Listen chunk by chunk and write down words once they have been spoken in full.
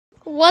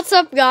What's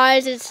up,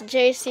 guys? It's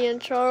JC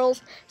and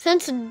Charles.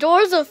 Since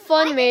Doors of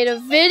Fun made a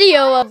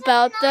video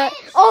about that...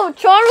 Oh,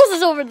 Charles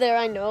is over there,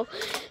 I know.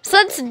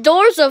 Since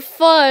Doors of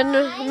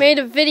Fun made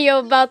a video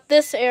about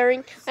this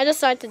airing, I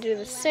decided to do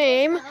the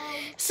same.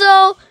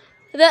 So,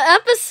 the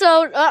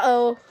episode...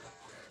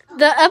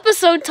 The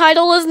episode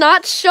title is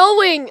not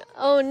showing.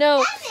 Oh,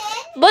 no.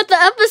 But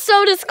the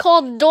episode is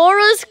called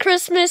Dora's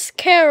Christmas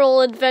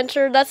Carol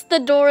Adventure. That's the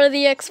Dora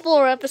the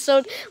Explorer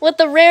episode with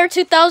the rare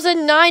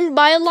 2009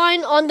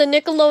 byline on the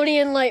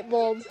Nickelodeon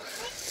Lightbulb.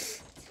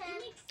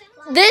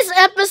 This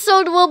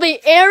episode will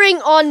be airing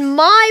on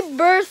my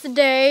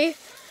birthday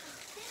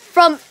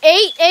from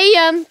 8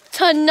 a.m.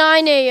 to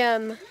 9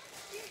 a.m.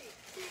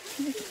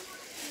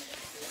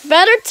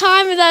 Better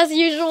time as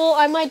usual.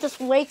 I might just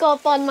wake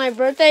up on my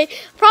birthday.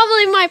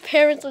 Probably my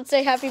parents would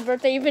say happy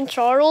birthday, even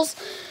Charles.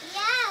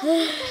 Yeah,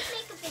 we could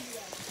make a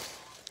video.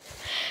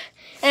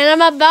 And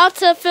I'm about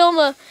to film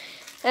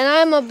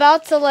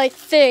like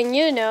thing,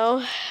 you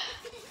know.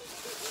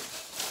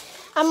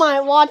 I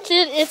might watch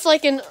it. It's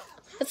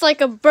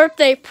like a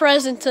birthday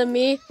present to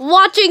me.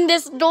 Watching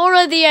this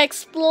Dora the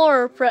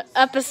Explorer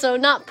episode,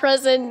 not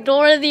present.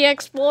 Dora the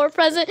Explorer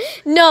present?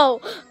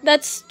 No,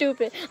 that's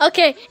stupid.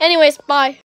 Okay, anyways, bye.